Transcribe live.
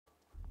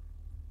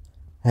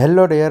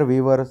Hello dear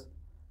viewers,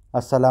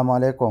 Assalamu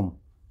alaikum.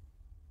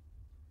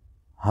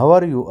 How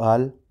are you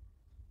all?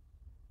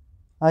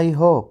 I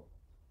hope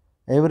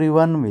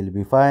everyone will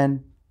be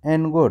fine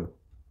and good.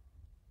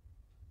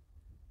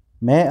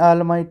 May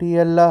Almighty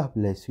Allah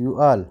bless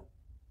you all.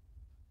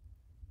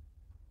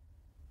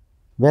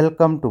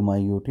 Welcome to my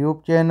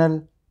YouTube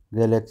channel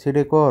Galaxy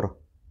Decor.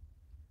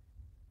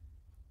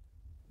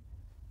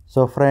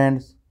 So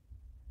friends,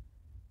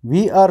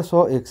 we are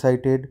so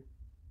excited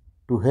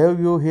to have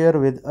you here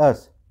with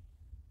us.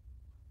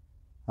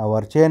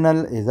 Our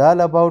channel is all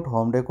about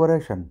home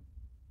decoration.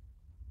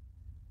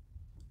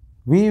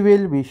 We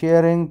will be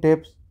sharing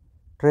tips,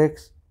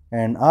 tricks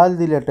and all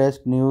the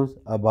latest news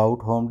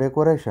about home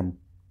decoration.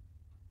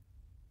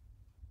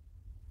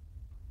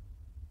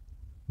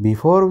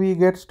 Before we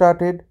get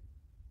started,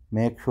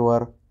 make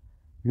sure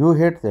you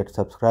hit that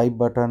subscribe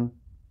button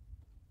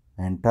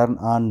and turn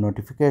on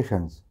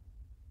notifications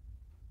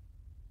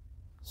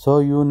so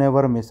you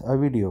never miss a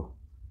video.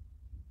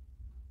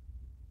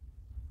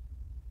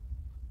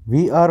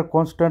 We are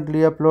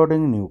constantly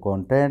uploading new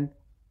content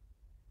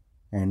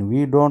and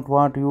we don't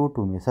want you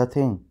to miss a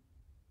thing.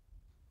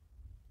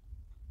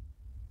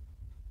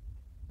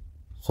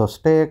 So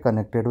stay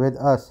connected with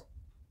us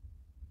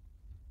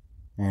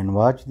and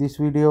watch this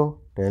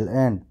video till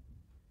end.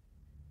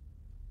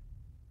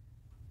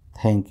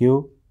 Thank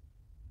you.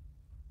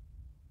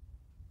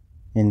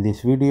 In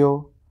this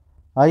video,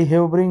 I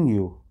have bring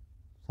you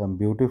some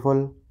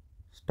beautiful,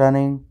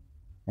 stunning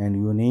and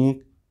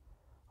unique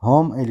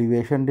home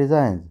elevation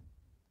designs.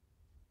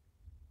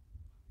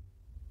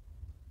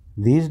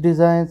 These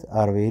designs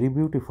are very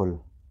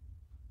beautiful.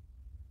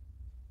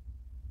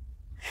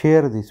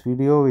 Share this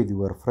video with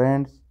your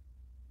friends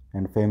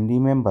and family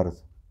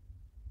members.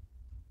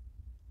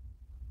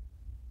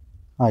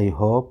 I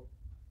hope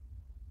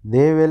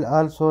they will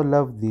also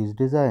love these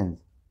designs.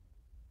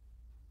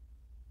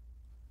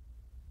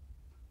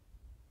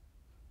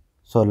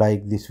 So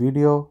like this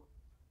video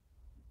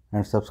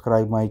and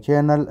subscribe my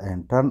channel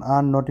and turn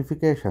on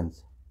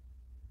notifications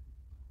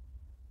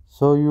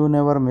so you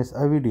never miss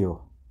a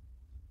video.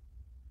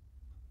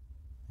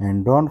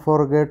 And don't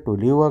forget to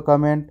leave a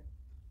comment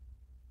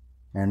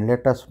and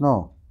let us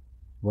know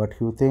what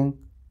you think.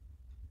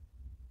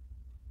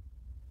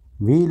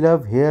 We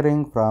love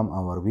hearing from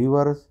our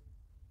viewers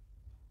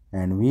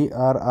and we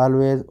are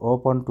always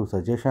open to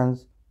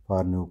suggestions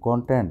for new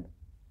content.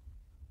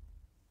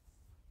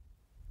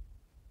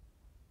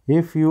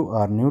 If you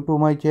are new to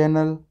my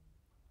channel,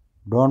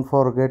 don't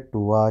forget to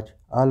watch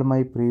all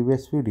my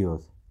previous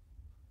videos.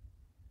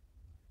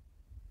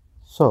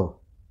 So,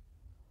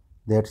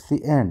 that's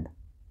the end.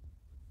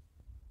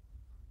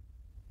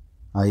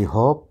 I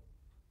hope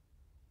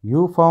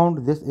you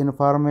found this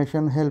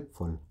information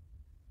helpful.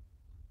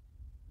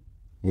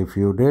 If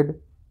you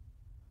did,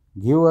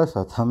 give us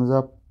a thumbs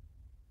up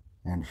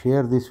and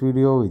share this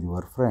video with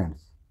your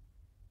friends.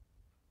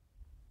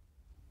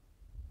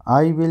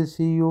 I will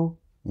see you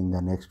in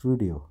the next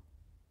video.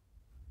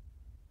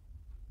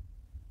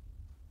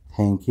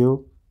 Thank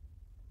you.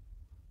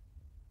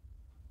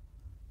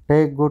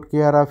 Take good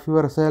care of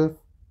yourself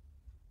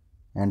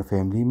and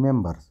family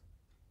members.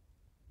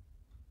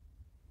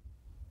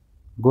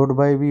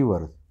 Goodbye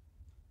viewers.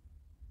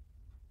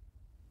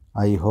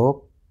 I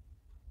hope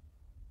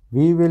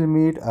we will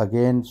meet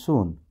again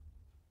soon.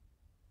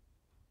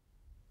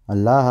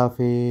 Allah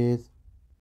Hafiz.